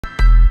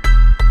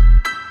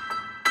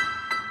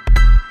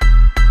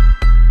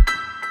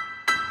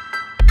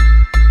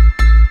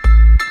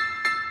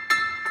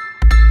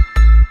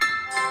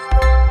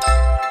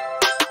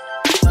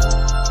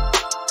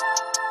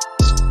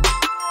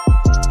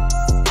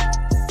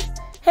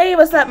Hey,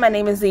 what's up? My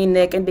name is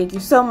HeyZNic and thank you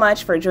so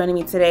much for joining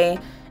me today.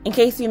 In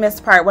case you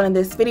missed part 1 of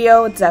this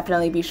video,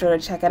 definitely be sure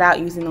to check it out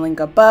using the link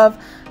above.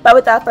 But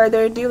without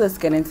further ado, let's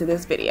get into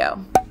this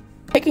video.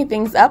 Picking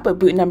things up with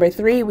boot number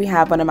 3, we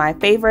have one of my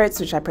favorites,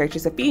 which I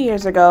purchased a few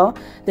years ago.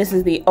 This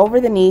is the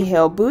over-the-knee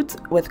heel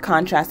boot with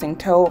contrasting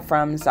toe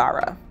from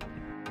Zara.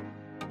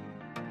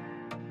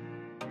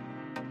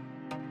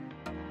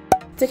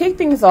 To kick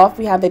things off,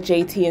 we have the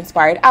JT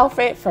inspired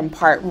outfit from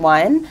part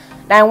 1.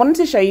 Now I wanted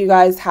to show you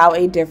guys how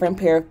a different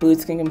pair of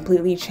boots can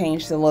completely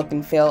change the look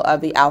and feel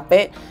of the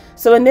outfit.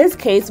 So in this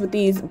case, with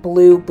these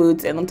blue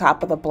boots and on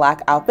top of the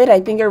black outfit, I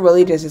think it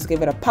really does just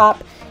give it a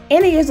pop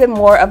and it gives it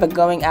more of a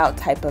going out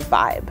type of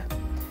vibe.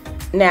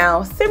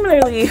 Now,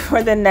 similarly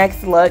for the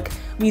next look,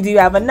 we do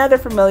have another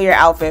familiar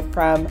outfit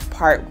from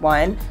part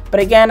 1.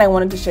 But again, I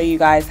wanted to show you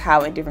guys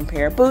how a different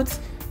pair of boots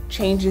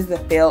changes the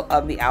feel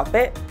of the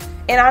outfit.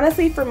 And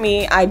honestly, for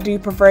me, I do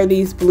prefer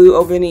these blue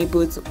over-the-knee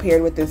boots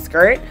paired with this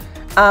skirt.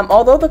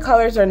 Although the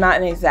colors are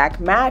not an exact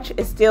match,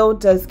 it still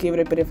does give it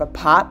a bit of a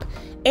pop.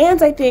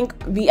 And I think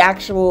the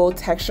actual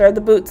texture of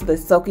the boot, so the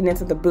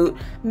silkiness of the boot,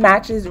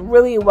 matches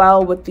really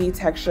well with the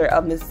texture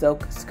of the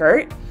silk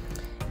skirt.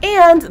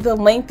 And the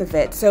length of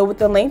it. So with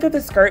the length of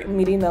the skirt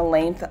meeting the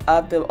length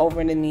of the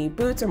over-the-knee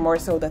boots, or more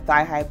so the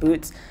thigh-high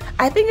boots,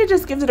 I think it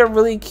just gives it a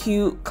really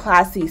cute,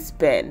 classy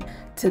spin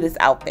to this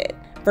outfit.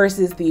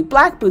 Versus the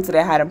black boots that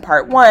I had in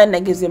part 1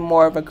 that gives it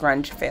more of a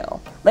grunge feel.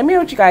 Let me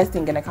know what you guys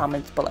think in the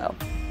comments below.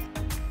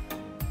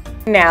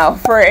 Now,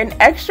 for an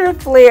extra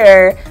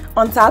flair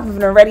on top of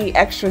an already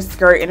extra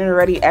skirt and an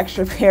already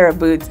extra pair of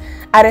boots,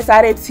 I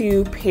decided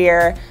to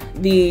pair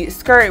the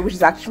skirt, which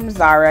is actually from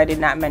Zara, I did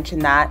not mention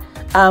that,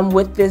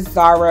 with this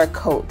Zara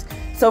coat.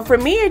 So for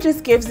me, it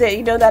just gives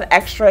it, that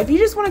extra. If you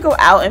just want to go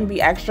out and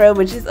be extra,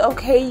 which is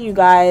okay, you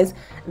guys,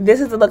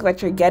 this is the look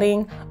that you're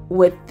getting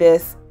with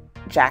this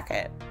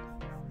jacket.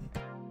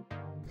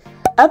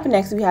 Up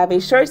next, we have a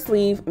short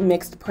sleeve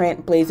mixed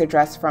print blazer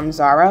dress from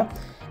Zara.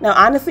 Now,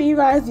 honestly, you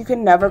guys, you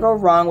can never go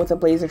wrong with a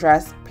blazer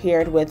dress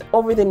paired with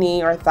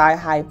over-the-knee or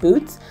thigh-high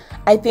boots.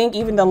 I think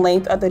even the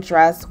length of the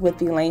dress with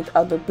the length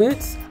of the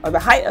boots, or the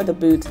height of the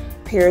boots,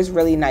 pairs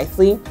really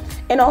nicely.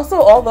 And also,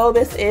 although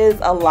this is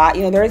a lot,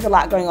 there is a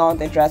lot going on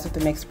with the dress with the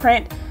mixed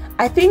print,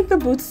 I think the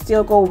boots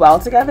still go well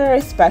together,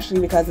 especially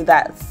because of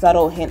that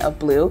subtle hint of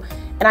blue.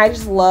 And I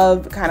just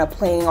love kind of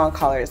playing on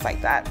colors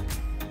like that.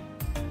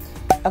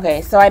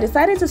 Okay, so I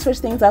decided to switch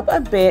things up a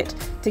bit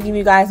to give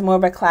you guys more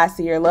of a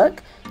classier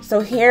look. So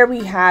here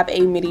we have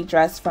a midi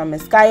dress from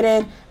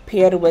Missguided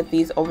paired with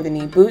these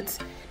over-the-knee boots.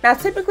 Now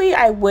typically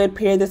I would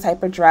pair this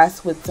type of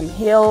dress with some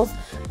heels,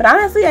 but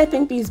honestly I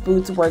think these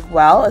boots work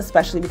well,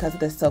 especially because of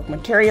the silk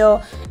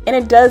material, and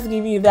it does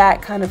give you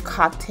that kind of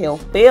cocktail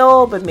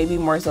feel, but maybe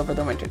more so for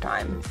the winter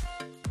time.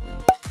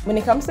 When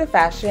it comes to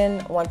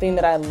fashion, one thing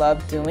that I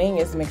love doing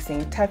is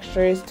mixing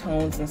textures,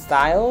 tones, and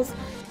styles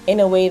in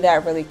a way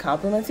that really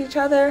complements each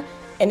other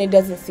and it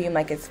doesn't seem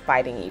like it's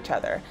fighting each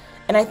other.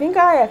 And I think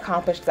I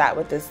accomplished that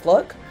with this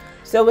look.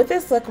 So with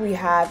this look, we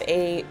have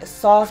a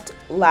soft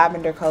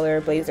lavender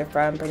color blazer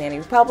from Banana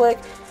Republic,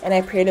 and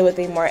I paired it with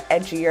a more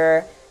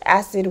edgier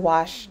acid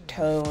wash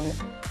tone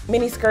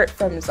mini skirt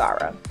from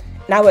Zara.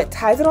 Now what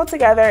ties it all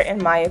together,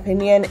 in my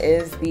opinion,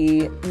 is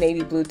the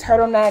navy blue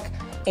turtleneck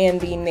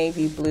and the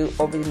navy blue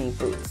over-the-knee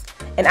boots.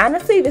 And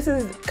honestly, this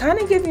is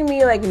kind of giving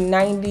me like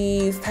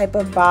 90s type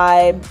of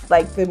vibe,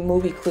 like the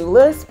movie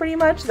Clueless pretty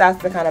much.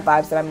 That's the kind of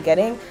vibes that I'm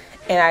getting.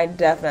 And I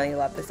definitely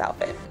love this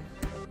outfit.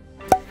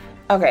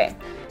 Okay,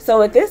 so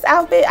with this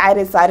outfit, I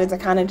decided to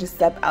kind of just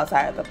step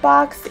outside of the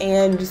box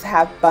and just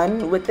have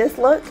fun with this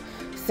look.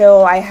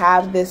 So I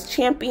have this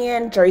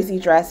Champion jersey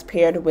dress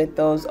paired with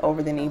those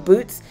over-the-knee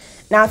boots.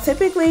 Now,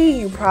 typically,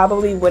 you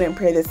probably wouldn't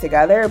pair this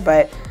together,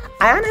 but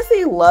I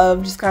honestly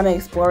love just kind of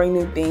exploring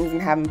new things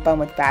and having fun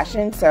with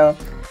fashion. So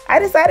I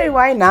decided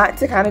why not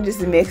to kind of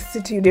just mix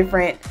the two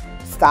different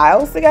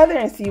styles together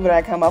and see what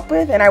I come up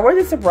with. And I wore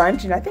this to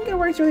brunch and I think it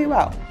works really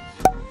well.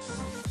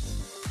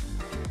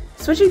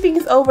 Switching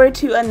things over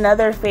to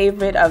another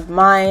favorite of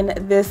mine,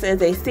 this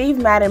is a Steve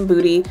Madden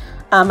bootie.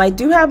 I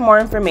do have more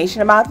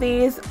information about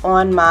these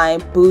on my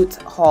boot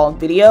haul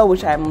video,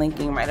 which I'm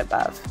linking right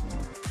above.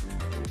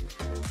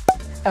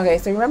 Okay,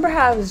 so remember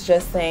how I was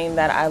just saying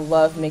that I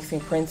love mixing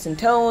prints and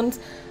tones,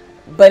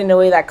 but in a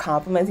way that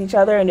complements each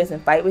other and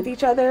doesn't fight with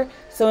each other?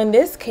 So in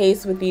this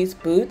case with these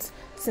boots,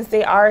 since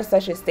they are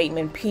such a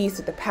statement piece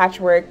with the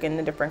patchwork and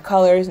the different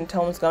colors and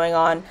tones going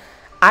on,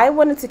 I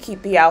wanted to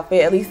keep the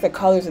outfit, at least the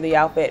colors of the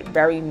outfit,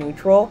 very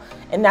neutral,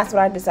 and that's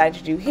what I decided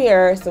to do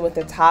here. So with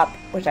the top,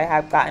 which I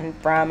have gotten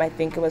from, I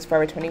think it was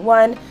Forever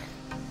 21,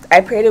 I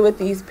paired it with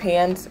these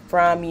pants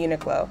from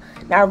Uniqlo.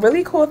 Now, a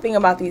really cool thing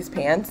about these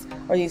pants,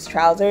 or these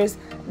trousers,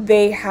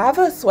 they have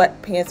a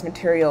sweatpants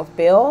material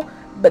feel,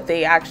 but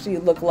they actually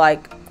look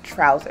like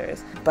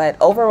trousers. But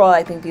overall,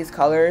 I think these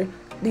colors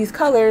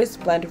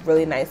blend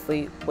really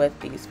nicely with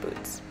these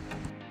boots.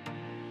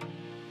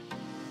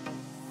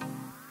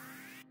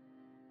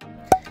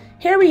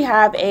 Here we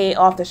have a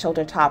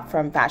off-the-shoulder top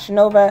from Fashion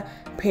Nova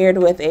paired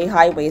with a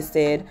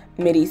high-waisted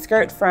midi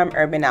skirt from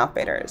Urban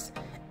Outfitters.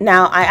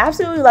 Now, I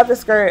absolutely love the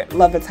skirt,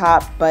 love the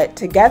top, but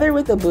together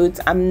with the boots,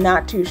 I'm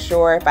not too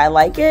sure if I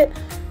like it.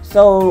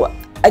 So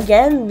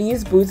again,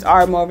 these boots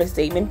are more of a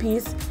statement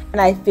piece. And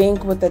I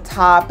think with the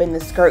top and the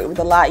skirt with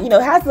a lot, you know,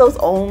 it has those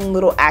own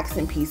little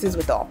accent pieces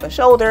with the off the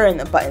shoulder and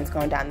the buttons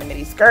going down the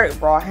midi skirt,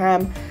 raw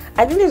hem.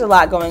 I think there's a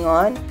lot going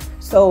on.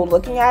 So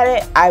looking at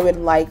it, I would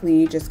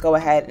likely just go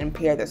ahead and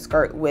pair the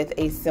skirt with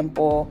a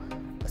simple,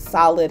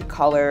 solid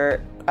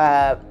color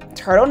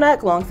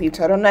turtleneck, long sleeve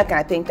turtleneck. And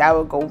I think that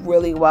would go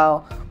really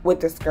well with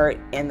the skirt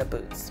and the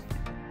boots.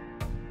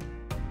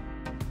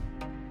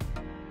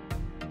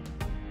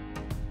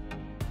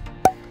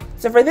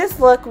 So for this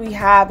look, we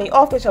have a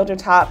off-the-shoulder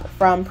top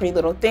from Pretty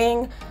Little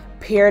Thing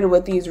paired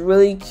with these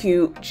really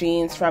cute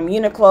jeans from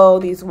Uniqlo,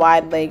 these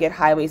wide-legged,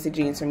 high-waisted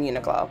jeans from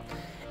Uniqlo.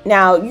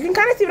 Now, you can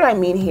kind of see what I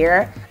mean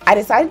here. I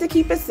decided to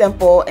keep it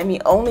simple, and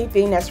the only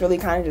thing that's really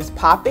kind of just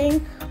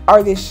popping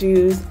are the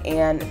shoes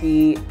and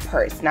the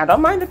purse. Now,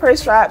 don't mind the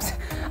purse straps.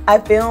 I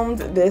filmed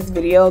this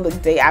video the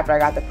day after I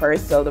got the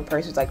purse, so the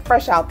purse was like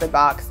fresh out the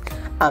box.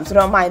 So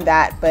don't mind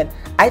that, but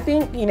I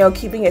think, you know,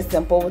 keeping it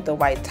simple with the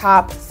white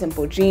top,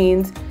 simple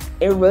jeans,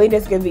 it really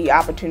does give the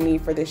opportunity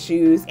for the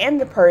shoes and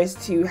the purse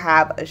to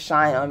have a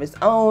shine of its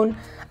own.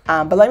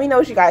 But let me know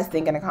what you guys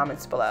think in the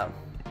comments below.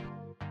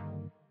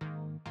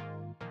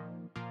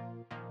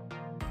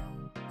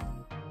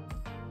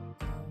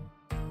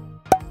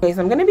 Okay,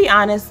 so I'm gonna be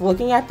honest,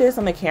 looking at this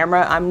on the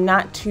camera, I'm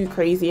not too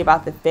crazy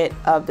about the fit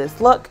of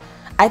this look.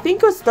 I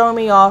think what's throwing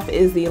me off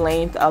is the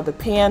length of the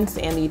pants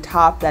and the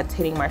top that's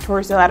hitting my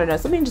torso. I don't know,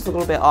 something just a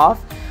little bit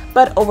off.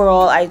 But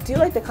overall, I do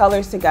like the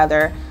colors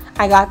together.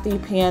 I got the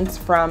pants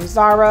from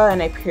Zara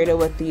and I paired it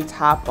with the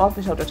top,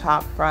 off-the-shoulder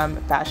top from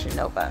Fashion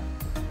Nova.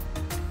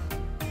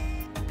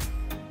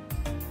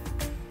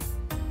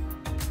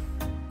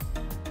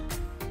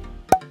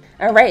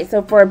 Alright,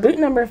 so for boot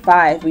number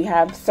 5, we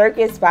have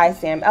Circus by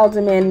Sam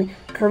Elderman,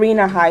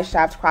 Karina high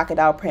strapped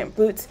crocodile print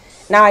boots.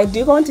 Now I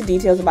do go into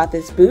details about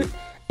this boot.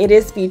 It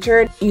is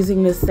featured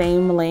using the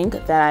same link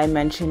that I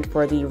mentioned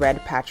for the red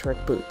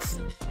patchwork boots.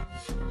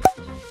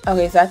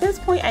 Okay, so at this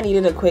point I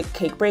needed a quick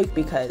cake break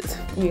because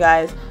you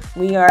guys,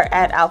 we are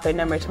at outfit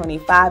number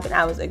 25 and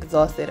I was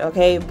exhausted,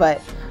 okay?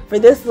 But for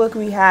this look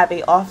we have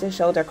a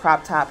off-the-shoulder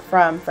crop top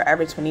from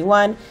Forever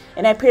 21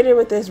 and I paired it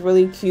with this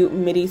really cute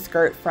midi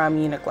skirt from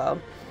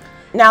Uniqlo.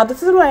 Now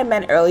this is what I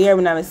meant earlier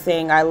when I was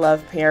saying I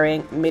love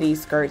pairing midi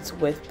skirts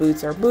with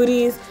boots or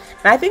booties.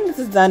 And I think this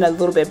is done a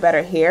little bit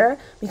better here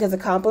because the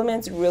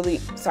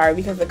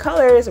because the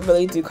colors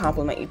really do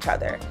complement each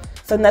other.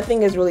 So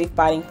nothing is really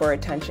fighting for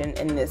attention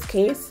in this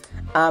case,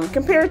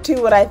 compared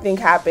to what I think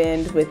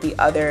happened with the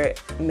other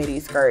midi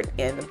skirt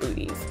and the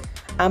booties.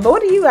 But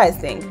what do you guys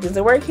think? Does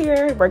it work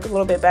here? Work a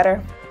little bit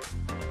better?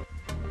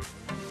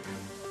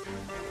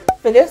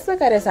 For this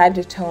look, I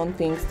decided to tone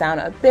things down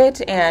a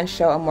bit and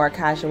show a more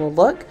casual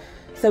look.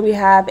 So we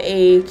have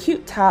a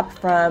cute top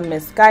from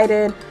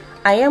Missguided.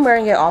 I am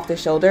wearing it off the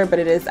shoulder, but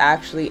it is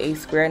actually a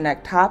square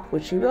neck top,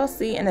 which you will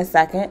see in a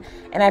second.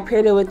 And I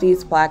paired it with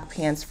these black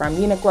pants from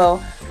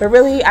Uniqlo. But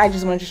really, I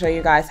just wanted to show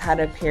you guys how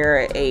to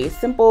pair a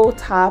simple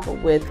top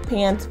with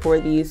pants for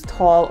these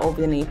tall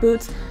over-the-knee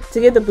boots to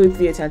give the boots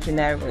the attention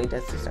that it really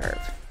does deserve.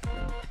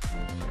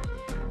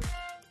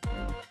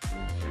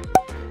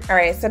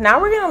 Alright, so now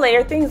we're going to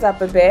layer things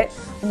up a bit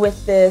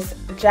with this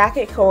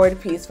jacket cord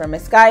piece from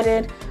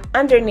Missguided.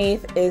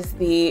 Underneath is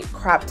the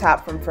crop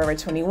top from Forever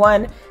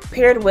 21.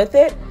 Paired with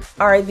it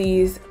are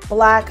these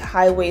black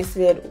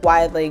high-waisted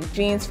wide leg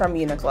jeans from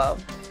Uniqlo.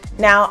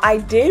 Now I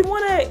did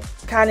want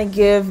to kind of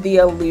give the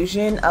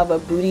illusion of a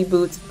booty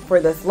boots for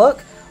this look,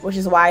 which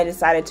is why I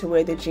decided to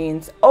wear the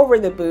jeans over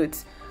the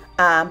boots.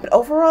 But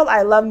overall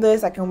I love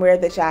this. I can wear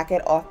the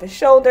jacket off the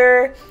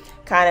shoulder,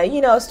 kind of, you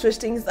know, switch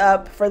things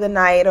up for the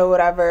night or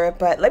whatever.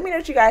 But let me know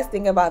what you guys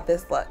think about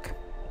this look.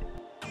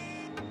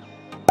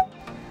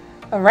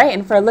 Alright,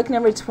 and for look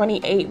number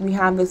 28, we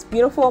have this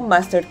beautiful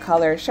mustard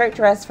color shirt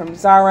dress from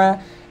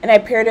Zara, and I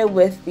paired it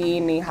with the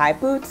knee-high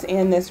boots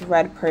and this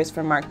red purse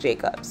from Marc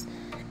Jacobs.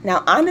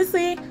 Now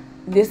honestly,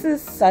 this is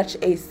such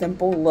a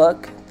simple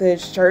look. The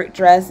shirt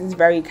dress is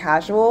very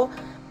casual,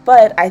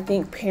 but I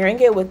think pairing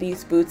it with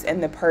these boots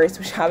and the purse,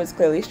 which I was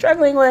clearly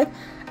struggling with,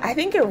 I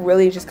think it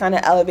really just kind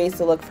of elevates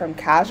the look from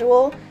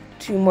casual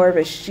to more of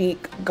a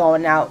chic,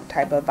 going out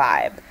type of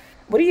vibe.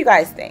 What do you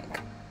guys think?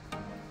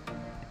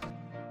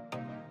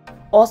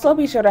 Also,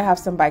 be sure to have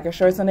some biker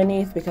shorts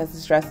underneath because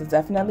this dress is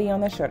definitely on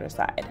the shorter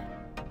side.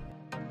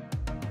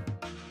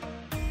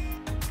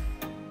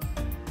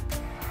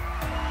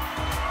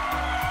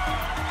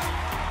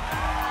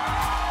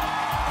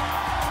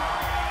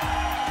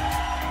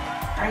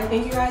 Alright,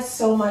 thank you guys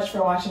so much for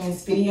watching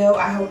this video.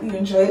 I hope you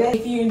enjoyed it.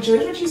 If you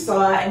enjoyed what you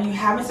saw and you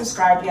haven't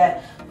subscribed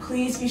yet,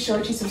 please be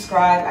sure to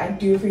subscribe. I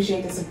do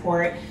appreciate the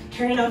support.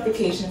 Turn your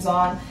notifications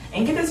on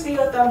and give this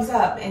video a thumbs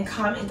up and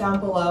comment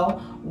down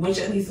below which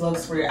of these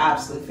looks were your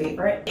absolute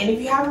favorite. And if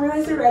you haven't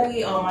realized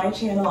already, on my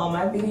channel, on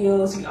my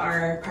videos, we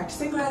are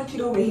practicing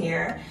gratitude over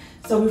here.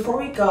 So before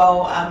we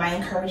go, I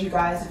encourage you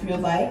guys, if you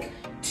would like,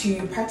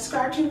 to practice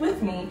gratitude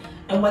with me.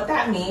 And what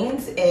that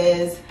means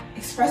is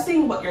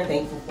expressing what you're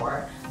thankful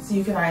for. So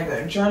you can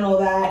either journal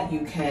that,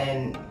 you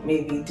can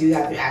maybe do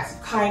that through acts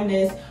of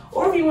kindness,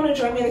 or if you want to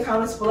join me in the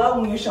comments below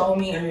when you're showing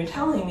me or you're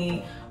telling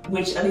me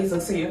which of these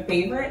looks are your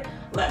favorite,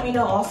 let me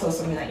know also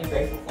something that you're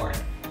grateful for.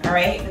 All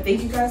right, but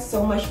thank you guys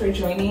so much for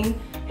joining,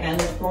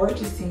 and I look forward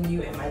to seeing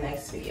you in my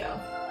next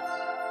video.